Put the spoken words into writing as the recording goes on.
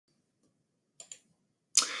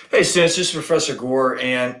Hey, Stan, it's just Professor Gore,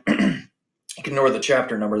 and you can ignore the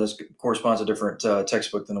chapter number. This corresponds to a different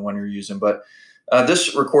textbook than the one you're using. But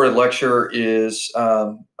this recorded lecture is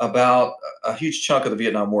about a huge chunk of the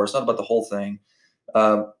Vietnam War. It's not about the whole thing,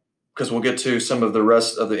 because we'll get to some of the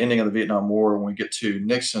rest of the ending of the Vietnam War when we get to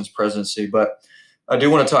Nixon's presidency. But I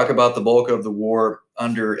do want to talk about the bulk of the war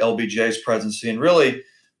under LBJ's presidency, and really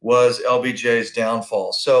was LBJ's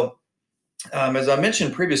downfall. So, as I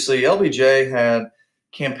mentioned previously, LBJ had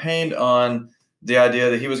campaigned on the idea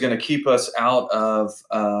that he was going to keep us out of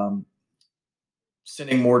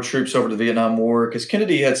sending more troops over to the Vietnam War because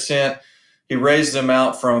Kennedy had he raised them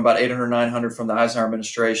out from about 800, 900 from the Eisenhower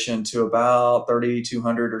administration to about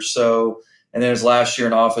 3,200 or so. And then his last year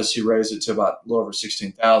in office, he raised it to about a little over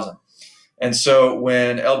 16,000. And so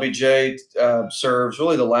when LBJ serves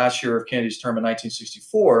really the last year of Kennedy's term in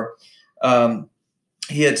 1964,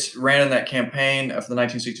 he had ran in that campaign for the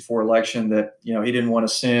 1964 election that he didn't want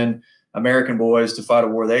to send American boys to fight a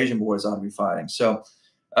war the Asian boys ought to be fighting. So,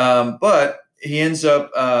 but he ends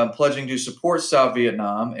up pledging to support South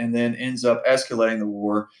Vietnam, and then ends up escalating the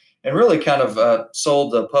war, and really kind of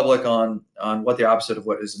sold the public on what the opposite of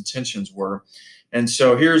what his intentions were. And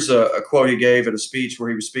so here's a quote he gave at a speech where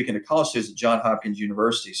he was speaking to college students at Johns Hopkins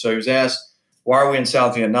University. So he was asked, "Why are we in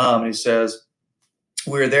South Vietnam?" And he says,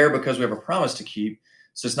 "We're there because we have a promise to keep.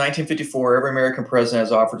 Since 1954, every American president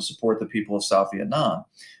has offered to support the people of South Vietnam.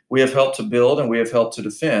 We have helped to build and we have helped to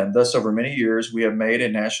defend. Thus, over many years, we have made a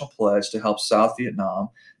national pledge to help South Vietnam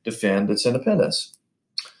defend its independence."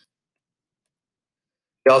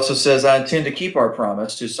 He also says, "I intend to keep our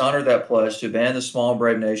promise, to honor that pledge, to abandon the small,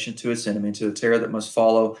 brave nation to its enemy, to the terror that must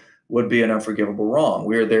follow would be an unforgivable wrong.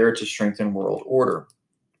 We are there to strengthen world order."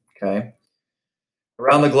 Okay.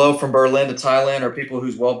 Around the globe, from Berlin to Thailand, are people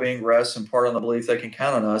whose well-being rests in part on the belief they can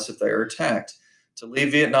count on us if they are attacked. To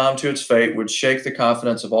leave Vietnam to its fate would shake the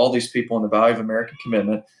confidence of all these people in the value of American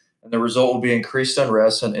commitment, and the result will be increased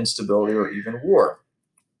unrest and instability or even war.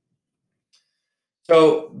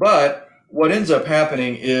 So, but what ends up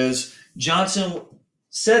happening is Johnson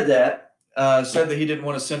said that he didn't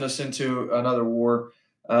want to send us into another war,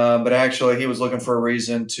 but actually he was looking for a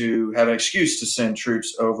reason to have an excuse to send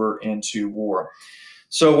troops over into war.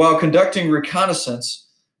 So while conducting reconnaissance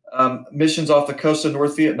missions off the coast of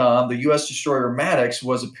North Vietnam, the U.S. destroyer Maddox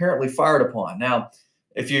was apparently fired upon. Now,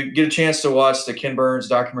 if you get a chance to watch the Ken Burns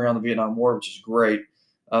documentary on the Vietnam War, which is great,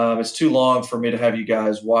 it's too long for me to have you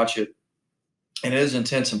guys watch it, and it is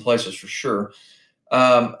intense in places for sure.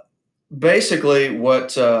 Um, Basically,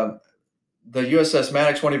 what the USS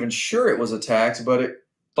Maddox wasn't even sure it was attacked, but it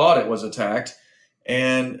thought it was attacked,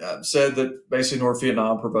 and said that basically North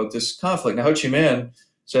Vietnam provoked this conflict. Now, Ho Chi Minh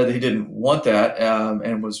said that he didn't want that,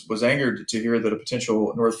 and was angered to hear that a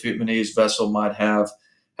potential North Vietnamese vessel might have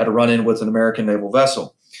had a run-in with an American naval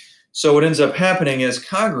vessel. So what ends up happening is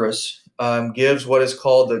Congress gives what is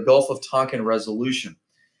called the Gulf of Tonkin Resolution.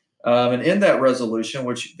 And in that resolution,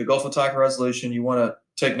 which the Gulf of Tonkin Resolution, you want to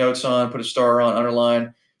take notes on, put a star on, underline,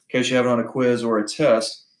 in case you have it on a quiz or a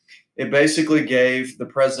test. It basically gave the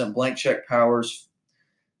president blank check powers,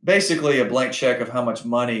 basically a blank check of how much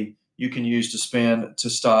money you can use to spend to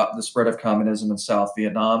stop the spread of communism in South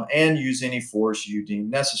Vietnam, and use any force you deem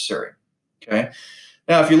necessary. Okay.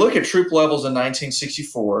 Now, if you look at troop levels in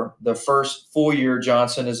 1964, the first full year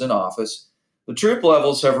Johnson is in office, the troop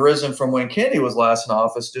levels have risen from when Kennedy was last in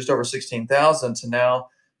office, just over 16,000, to now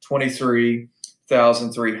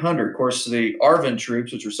 23,300. Of course, the ARVN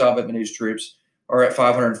troops, which are South Vietnamese troops, are at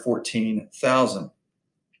 514,000.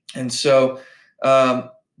 And so,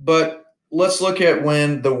 but let's look at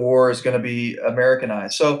when the war is going to be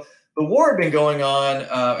Americanized. So the war had been going on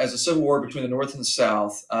as a civil war between the North and the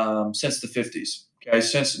South since the 50s. Okay,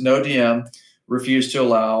 since No Diem refused to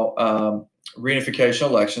allow reunification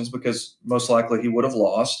elections because most likely he would have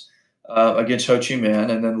lost against Ho Chi Minh.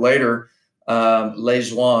 And then later, Le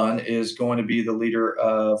Duan is going to be the leader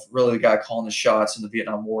of really the guy calling the shots in the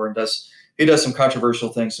Vietnam War, and he does some controversial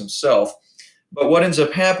things himself. But what ends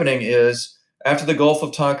up happening is after the Gulf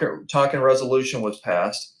of Tonkin Resolution was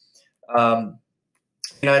passed, the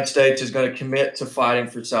United States is going to commit to fighting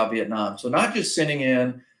for South Vietnam. So not just sending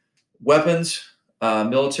in weapons,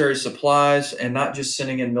 military supplies, and not just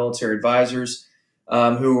sending in military advisors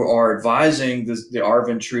who are advising the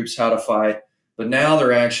ARVN troops how to fight, but now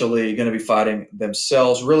they're actually going to be fighting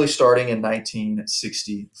themselves, really starting in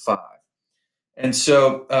 1965. And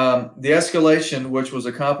so the escalation, which was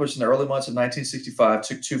accomplished in the early months of 1965,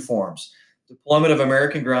 took two forms: deployment of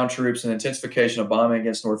American ground troops and intensification of bombing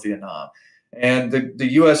against North Vietnam. And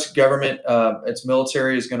the U.S. government, its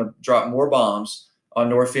military, is going to drop more bombs on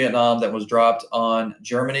North Vietnam that was dropped on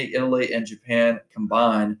Germany, Italy, and Japan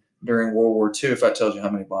combined during World War II, if that tells you how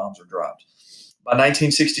many bombs were dropped. By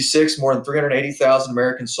 1966, more than 380,000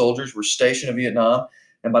 American soldiers were stationed in Vietnam,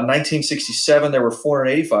 and by 1967, there were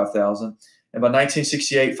 485,000, and by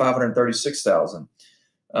 1968, 536,000,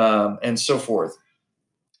 and so forth.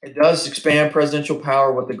 It does expand presidential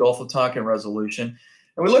power with the Gulf of Tonkin resolution.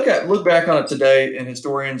 And we look back on it today, and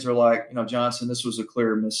historians are like, Johnson, this was a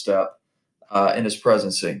clear misstep in his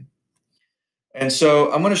presidency. And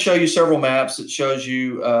so I'm going to show you several maps that shows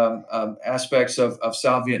you aspects of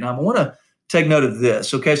South Vietnam. I want to take note of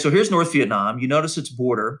this. Okay, so here's North Vietnam. You notice its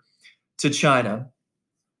border to China.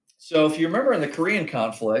 So if you remember in the Korean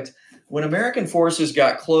conflict, when American forces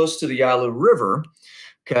got close to the Yalu River,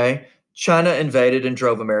 okay, China invaded and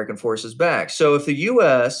drove American forces back. So if the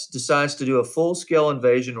U.S. decides to do a full-scale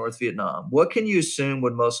invasion of North Vietnam, what can you assume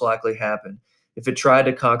would most likely happen if it tried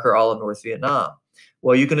to conquer all of North Vietnam?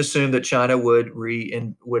 Well, you can assume that China would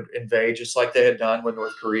invade just like they had done with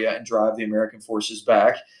North Korea and drive the American forces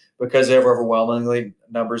back because they have overwhelmingly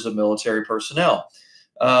numbers of military personnel.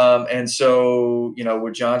 And so,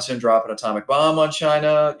 would Johnson drop an atomic bomb on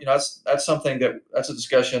China? That's that's a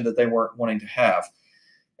discussion that they weren't wanting to have.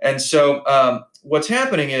 And so what's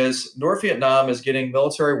happening is North Vietnam is getting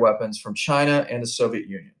military weapons from China and the Soviet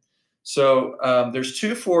Union. So there's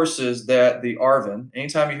two forces that the ARVN,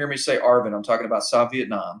 anytime you hear me say ARVN, I'm talking about South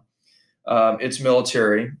Vietnam. It's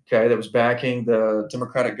military, okay, that was backing the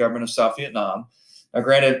democratic government of South Vietnam. Now,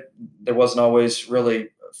 granted, there wasn't always really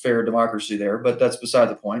fair democracy there, but that's beside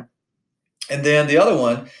the point. And then the other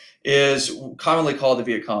one is commonly called the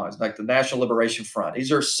Viet Cong, like the National Liberation Front.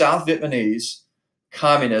 These are South Vietnamese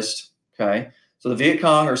communist, okay? So the Viet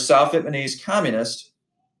Cong are South Vietnamese communist,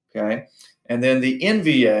 okay? And then the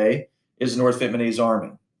NVA is the North Vietnamese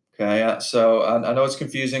Army, okay? So I know it's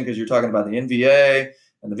confusing because you're talking about the NVA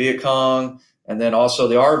and the Viet Cong, and then also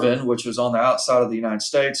the ARVN, which was on the outside of the United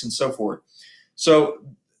States and so forth. So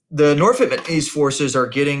the North Vietnamese forces are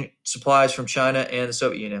getting supplies from China and the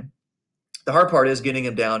Soviet Union. The hard part is getting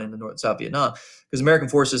them down into North South Vietnam because American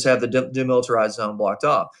forces have the demilitarized zone blocked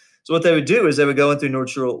off. So what they would do is they would go in through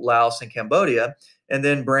neutral Laos and Cambodia and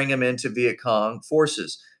then bring them into Viet Cong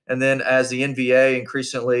forces. And then as the NVA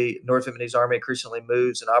North Vietnamese Army increasingly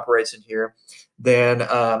moves and operates in here, then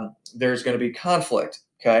there's going to be conflict,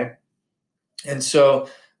 okay? And so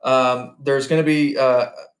there's going to be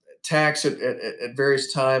attacks at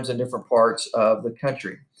various times in different parts of the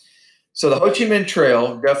country. So the Ho Chi Minh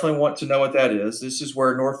Trail, definitely want to know what that is. This is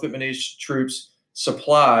where North Vietnamese troops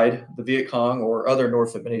supplied the Viet Cong or other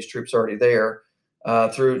North Vietnamese troops already there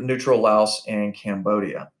through neutral Laos and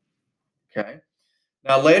Cambodia. Okay.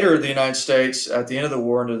 Now later, the United States, at the end of the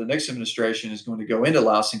war under the Nixon administration, is going to go into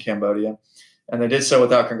Laos and Cambodia, and they did so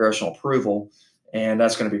without congressional approval, and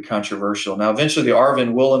that's going to be controversial. Now, eventually, the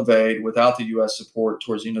ARVN will invade without the U.S. support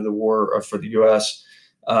towards the end of the war for the U.S.,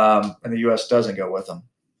 and the U.S. doesn't go with them,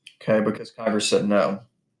 okay, because Congress said no.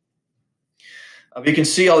 You can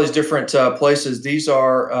see all these different places. These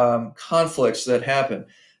are conflicts that happen.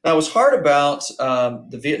 Now, what's hard about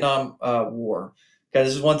the Vietnam War, okay,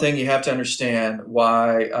 this is one thing you have to understand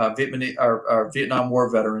why Vietnam War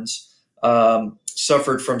veterans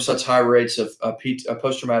suffered from such high rates of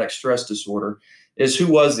post-traumatic stress disorder, is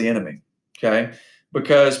who was the enemy, okay?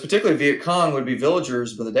 Because particularly Viet Cong would be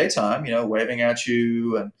villagers by the daytime, waving at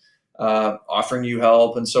you and offering you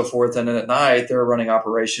help and so forth. And then at night, they're running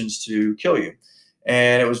operations to kill you.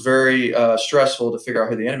 And it was very stressful to figure out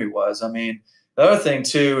who the enemy was. I mean, the other thing,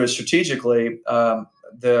 too, is strategically,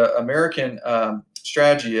 the American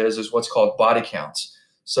strategy is what's called body counts.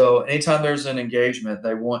 So anytime there's an engagement,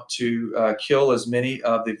 they want to kill as many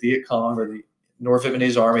of the Viet Cong or the North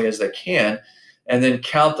Vietnamese Army as they can, and then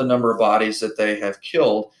count the number of bodies that they have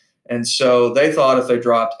killed. And so they thought if they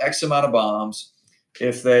dropped X amount of bombs,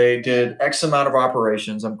 if they did X amount of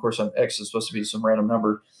operations, of course, X is supposed to be some random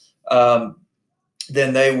number,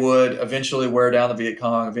 then they would eventually wear down the Viet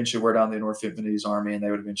Cong, eventually wear down the North Vietnamese Army, and they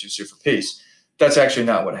would eventually sue for peace. That's actually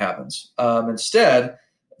not what happens. Instead,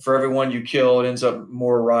 for everyone you kill, it ends up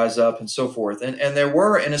more rise up and so forth. And there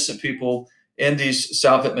were innocent people in these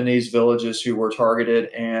South Vietnamese villages who were targeted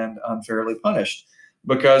and unfairly punished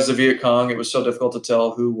because the Viet Cong, it was so difficult to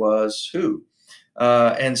tell who was who.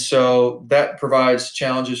 And so that provides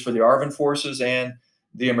challenges for the ARVN forces and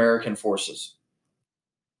the American forces.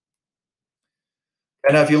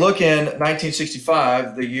 And now if you look in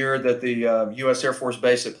 1965, the year that the U.S. Air Force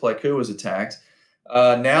Base at Pleiku was attacked,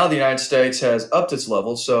 now the United States has upped its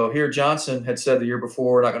level. So here Johnson had said the year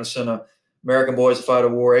before, we're not going to send American boys to fight a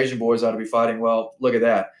war, Asian boys ought to be fighting. Well, look at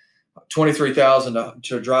that. 23,000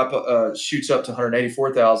 to drop shoots up to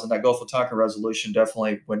 184,000. That Gulf of Tonkin resolution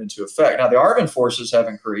definitely went into effect. Now the ARVN forces have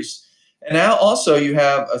increased, and now also you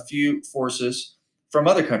have a few forces from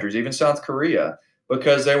other countries, even South Korea,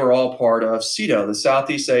 because they were all part of SEATO, the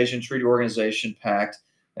Southeast Asian Treaty Organization Pact,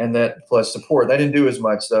 and that pledged support. They didn't do as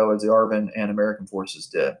much though as the ARVN and American forces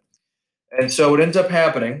did. And so what ends up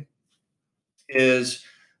happening is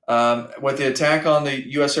with the attack on the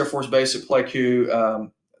U.S. Air Force Base at Pleiku,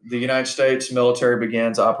 the United States military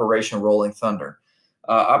begins Operation Rolling Thunder.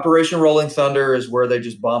 Operation Rolling Thunder is where they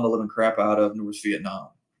just bomb the living crap out of North Vietnam.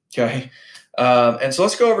 Okay. And so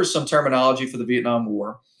let's go over some terminology for the Vietnam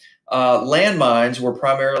War. Landmines were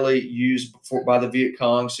primarily used by the Viet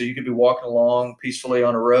Cong. So you could be walking along peacefully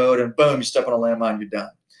on a road and boom, you step on a landmine, you're done.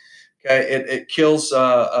 Okay. It kills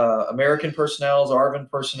American personnel, ARVN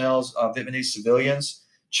personnel, Vietnamese civilians,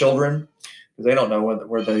 children, because they don't know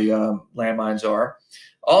where the landmines are.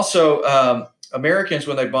 Also, Americans,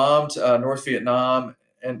 when they bombed North Vietnam,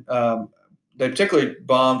 and they particularly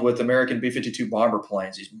bombed with American B-52 bomber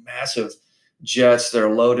planes, these massive jets that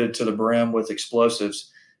are loaded to the brim with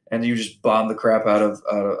explosives, and you just bomb the crap out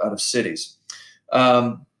of cities.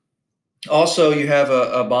 Also, you have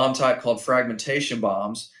a bomb type called fragmentation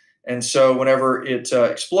bombs. And so whenever it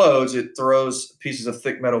explodes, it throws pieces of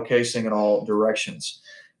thick metal casing in all directions.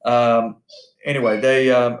 Anyway,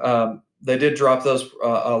 they did drop those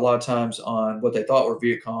a lot of times on what they thought were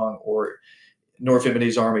Viet Cong or North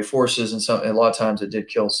Vietnamese Army forces, and a lot of times it did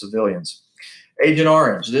kill civilians. Agent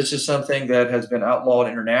Orange. This is something that has been outlawed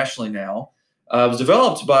internationally now. It was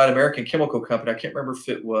developed by an American chemical company. I can't remember if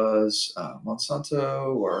it was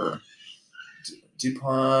Monsanto or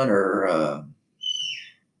DuPont or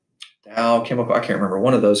Dow Chemical. I can't remember.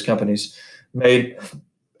 One of those companies made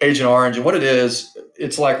Agent Orange, and what it is,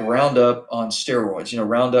 it's like Roundup on steroids.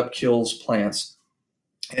 Roundup kills plants,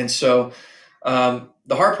 and so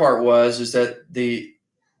the hard part is that the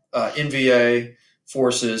NVA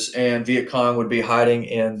forces and Viet Cong would be hiding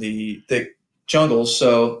in the thick jungles.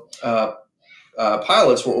 So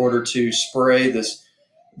pilots were ordered to spray this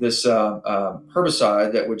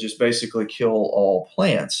herbicide that would just basically kill all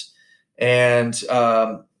plants, and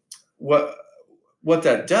what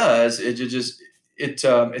that does is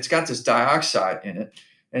it's got this dioxide in it.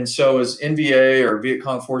 And so as NVA or Viet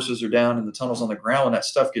Cong forces are down in the tunnels on the ground, when that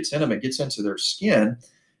stuff gets in them, it gets into their skin.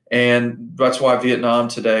 And that's why Vietnam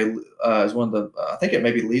today is one of the, I think it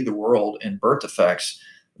maybe lead the world in birth defects,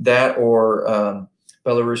 that or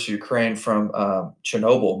Belarus, Ukraine from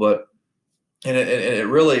Chernobyl. But it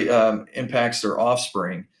really impacts their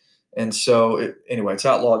offspring. And so anyway, it's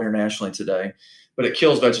outlawed internationally today, but it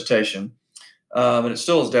kills vegetation. And it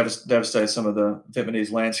still has devastated some of the Vietnamese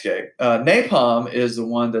landscape. Napalm is the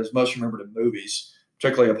one that's most remembered in movies,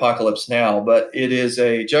 particularly Apocalypse Now, but it is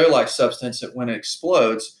a jelly-like substance that when it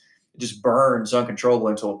explodes, it just burns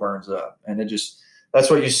uncontrollably until it burns up. And that's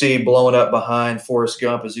what you see blowing up behind Forrest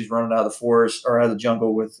Gump as he's running out of the forest or out of the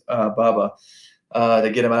jungle with Bubba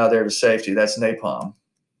to get him out of there to safety. That's napalm.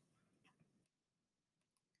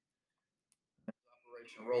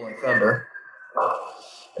 Operation Rolling Thunder.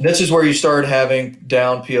 This is where you start having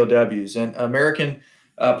down POWs, and American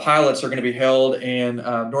pilots are going to be held in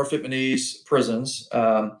North Vietnamese prisons,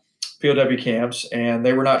 POW camps, and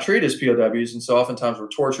they were not treated as POWs, and so oftentimes were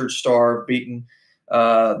tortured, starved, beaten.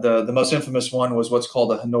 The most infamous one was what's called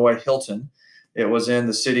the Hanoi Hilton. It was in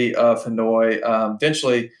the city of Hanoi.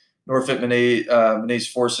 Eventually, North Vietnamese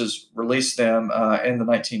forces released them in the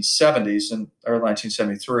 1970s and early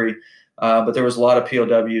 1973. But there was a lot of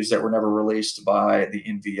POWs that were never released by the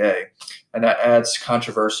NVA, and that adds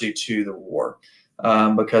controversy to the war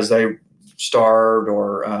because they starved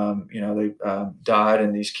or they died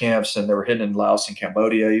in these camps, and they were hidden in Laos and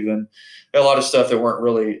Cambodia. Even a lot of stuff that weren't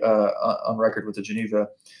really on record with the Geneva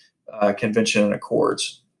Convention and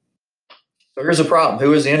Accords. So here's the problem: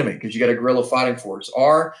 who is the enemy? Because you got a guerrilla fighting force.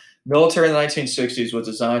 Our military in the 1960s was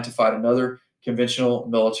designed to fight another conventional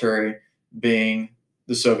military, being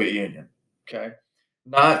the Soviet Union. Okay,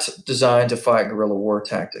 not designed to fight guerrilla war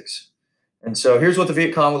tactics. And so here's what the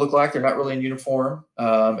Viet Cong would look like. They're not really in uniform,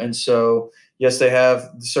 and so yes, they have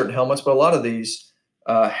certain helmets, but a lot of these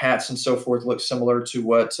hats and so forth look similar to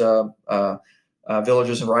what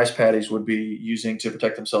villagers and rice paddies would be using to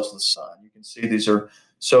protect themselves from the sun. You can see these are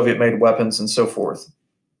Soviet-made weapons and so forth.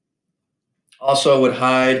 Also would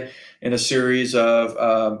hide in a series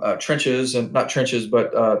of trenches, and not trenches,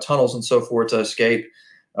 but tunnels and so forth to escape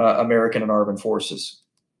American and ARVN forces.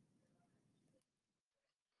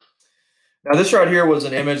 Now, this right here was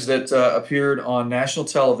an image that appeared on national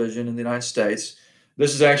television in the United States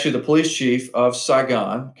This is actually the police chief of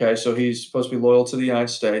Saigon. Okay, so he's supposed to be loyal to the United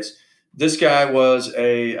States. This guy was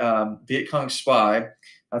a Viet Cong spy.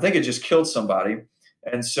 I think it just killed somebody.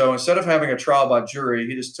 And so instead of having a trial by jury,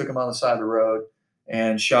 he just took him on the side of the road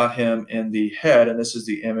and shot him in the head. And this is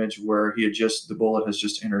the image where the bullet has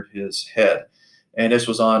just entered his head. And this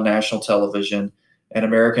was on national television, and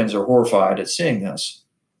Americans are horrified at seeing this.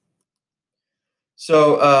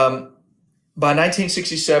 So by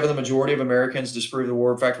 1967, the majority of Americans disapproved of the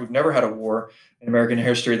war. In fact, we've never had a war in American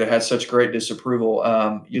history that had such great disapproval.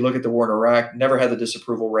 You look at the war in Iraq, never had the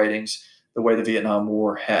disapproval ratings the way the Vietnam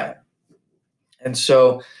War had. And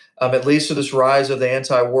so it leads to this rise of the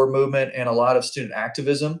anti-war movement and a lot of student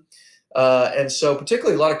activism. And so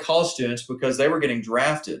particularly a lot of college students, because they were getting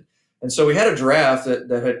drafted. And so we had a draft that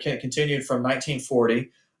had continued from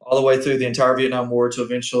 1940 all the way through the entire Vietnam War to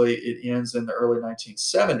eventually it ends in the early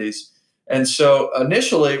 1970s. And so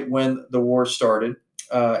initially when the war started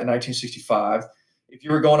in 1965, if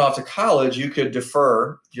you were going off to college, you could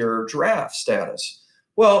defer your draft status.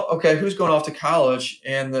 Well, okay, who's going off to college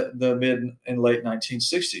in the mid and late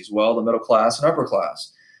 1960s? Well, the middle class and upper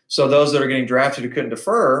class. So those that are getting drafted who couldn't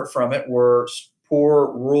defer from it were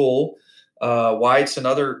poor rural whites and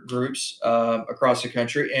other groups across the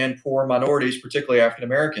country, and poor minorities, particularly African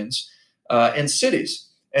Americans, in cities.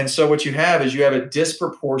 And so what you have is you have a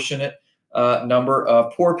disproportionate number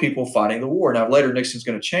of poor people fighting the war. Now, later Nixon's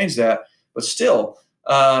going to change that, but still.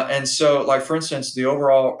 And so, like, for instance, the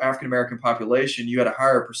overall African American population, you had a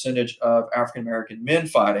higher percentage of African American men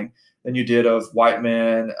fighting than you did of white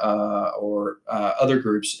men or other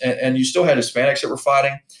groups. And you still had Hispanics that were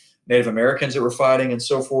fighting, Native Americans that were fighting, and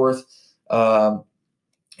so forth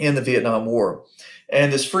in the Vietnam War.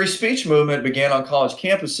 And this free speech movement began on college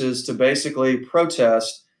campuses to basically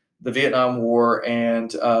protest the Vietnam War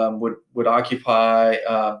and would occupy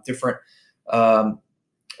different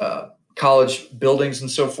college buildings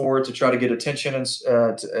and so forth to try to get attention and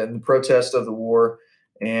the protest of the war.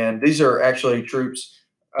 And these are actually troops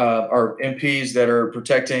or MPs that are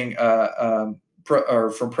protecting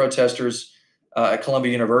or from protesters at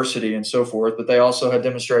Columbia University and so forth. But they also had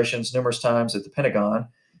demonstrations numerous times at the Pentagon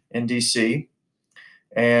in D.C.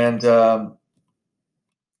 And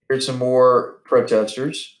here's some more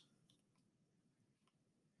protesters.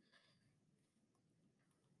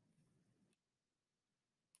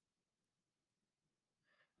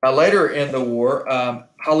 Later in the war,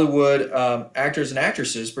 Hollywood actors and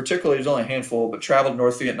actresses, particularly there's only a handful, but traveled to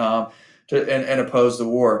North Vietnam and opposed the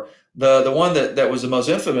war. The one that was the most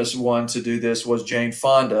infamous one to do this was Jane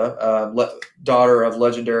Fonda, daughter of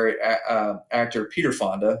legendary actor Peter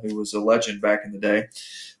Fonda, who was a legend back in the day.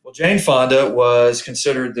 Well, Jane Fonda was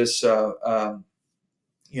considered this, bright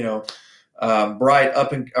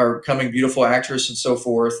up and or coming beautiful actress and so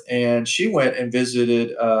forth, and she went and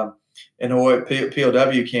visited. In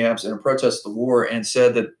POW camps and protest the war, and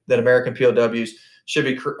said that American POWs should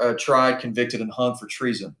be tried, convicted, and hung for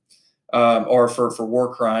treason or for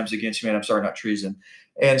war crimes against humanity. I'm sorry, not treason.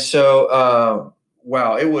 And so,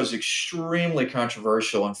 wow, it was extremely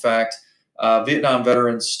controversial. In fact, Vietnam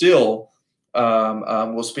veterans still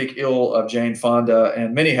will speak ill of Jane Fonda,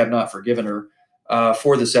 and many have not forgiven her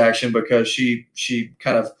for this action because she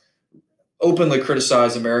kind of openly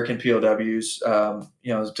criticized American POWs,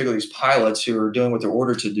 particularly these pilots who are doing what they're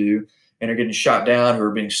ordered to do and are getting shot down, who are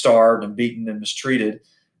being starved and beaten and mistreated.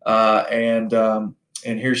 And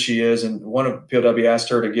here she is, and one of POW asked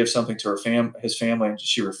her to give something to his family, and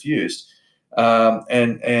she refused.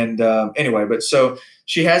 Anyway, but so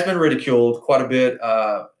she has been ridiculed quite a bit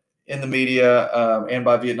in the media and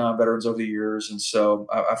by Vietnam veterans over the years. And so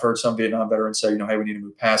I've heard some Vietnam veterans say, hey, we need to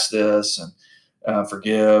move past this and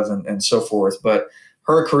forgive and so forth. But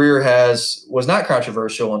her career was not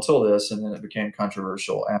controversial until this, and then it became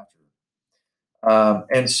controversial after.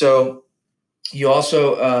 And so you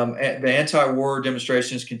also the anti-war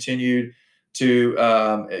demonstrations continued to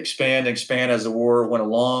expand as the war went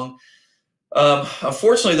along.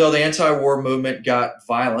 Unfortunately, though, the anti-war movement got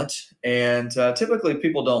violent, and typically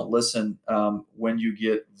people don't listen when you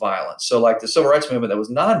get violent. So like the civil rights movement that was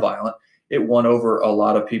nonviolent, it won over a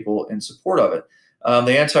lot of people in support of it.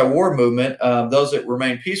 The anti-war movement, those that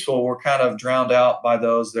remained peaceful were kind of drowned out by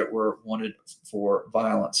those that were wanted for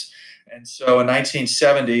violence. And so in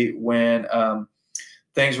 1970, when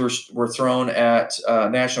things were thrown at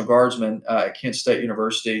National Guardsmen at Kent State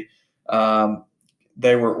University,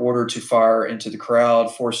 they were ordered to fire into the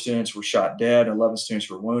crowd. 4 students were shot dead, 11 students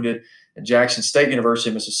were wounded. At Jackson State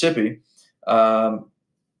University, Mississippi,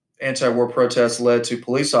 anti-war protests led to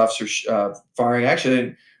police officers firing.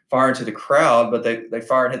 Actually, fire into the crowd, but they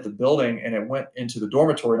fired and hit the building, and it went into the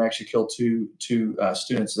dormitory and actually killed two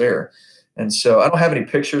students there. And so I don't have any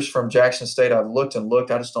pictures from Jackson State. I've looked and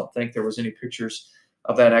looked. I just don't think there was any pictures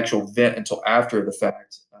of that actual event until after the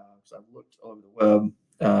fact. So I've looked all over the web.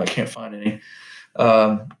 I can't find any.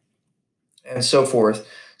 And so forth.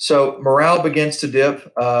 So morale begins to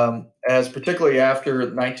dip, as particularly after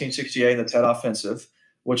 1968, the Tet Offensive,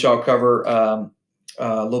 which I'll cover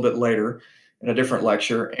a little bit later in a different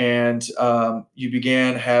lecture. And you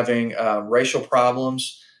began having racial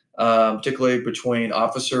problems, particularly between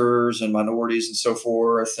officers and minorities and so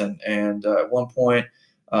forth. And at one point,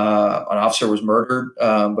 an officer was murdered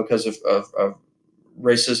because of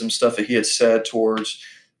racism stuff that he had said towards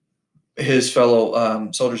his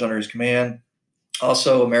fellow soldiers under his command.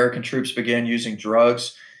 Also, American troops began using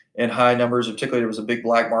drugs in high numbers. Particularly, there was a big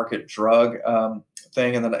black market drug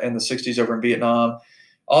thing in the 60s over in Vietnam.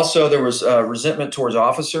 Also, there was resentment towards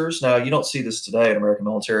officers. Now, you don't see this today in American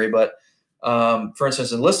military, but for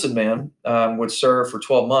instance, enlisted men would serve for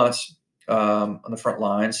 12 months on the front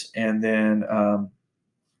lines, and then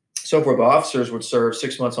so forth. But officers would serve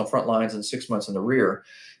 6 months on front lines and 6 months in the rear.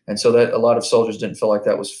 And so that a lot of soldiers didn't feel like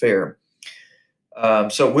that was fair.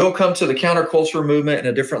 So we'll come to the counterculture movement in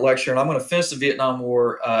a different lecture, and I'm going to finish the Vietnam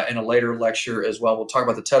War in a later lecture as well. We'll talk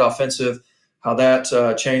about the Tet Offensive, how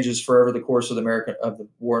that changes forever the course of the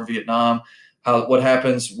war in Vietnam, what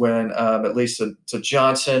happens when at least to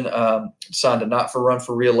Johnson decided not run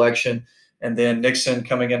for re-election, and then Nixon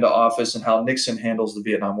coming into office and how Nixon handles the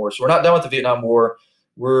Vietnam War. So we're not done with the Vietnam War.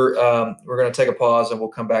 We're going to take a pause, and we'll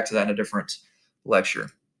come back to that in a different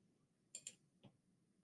lecture.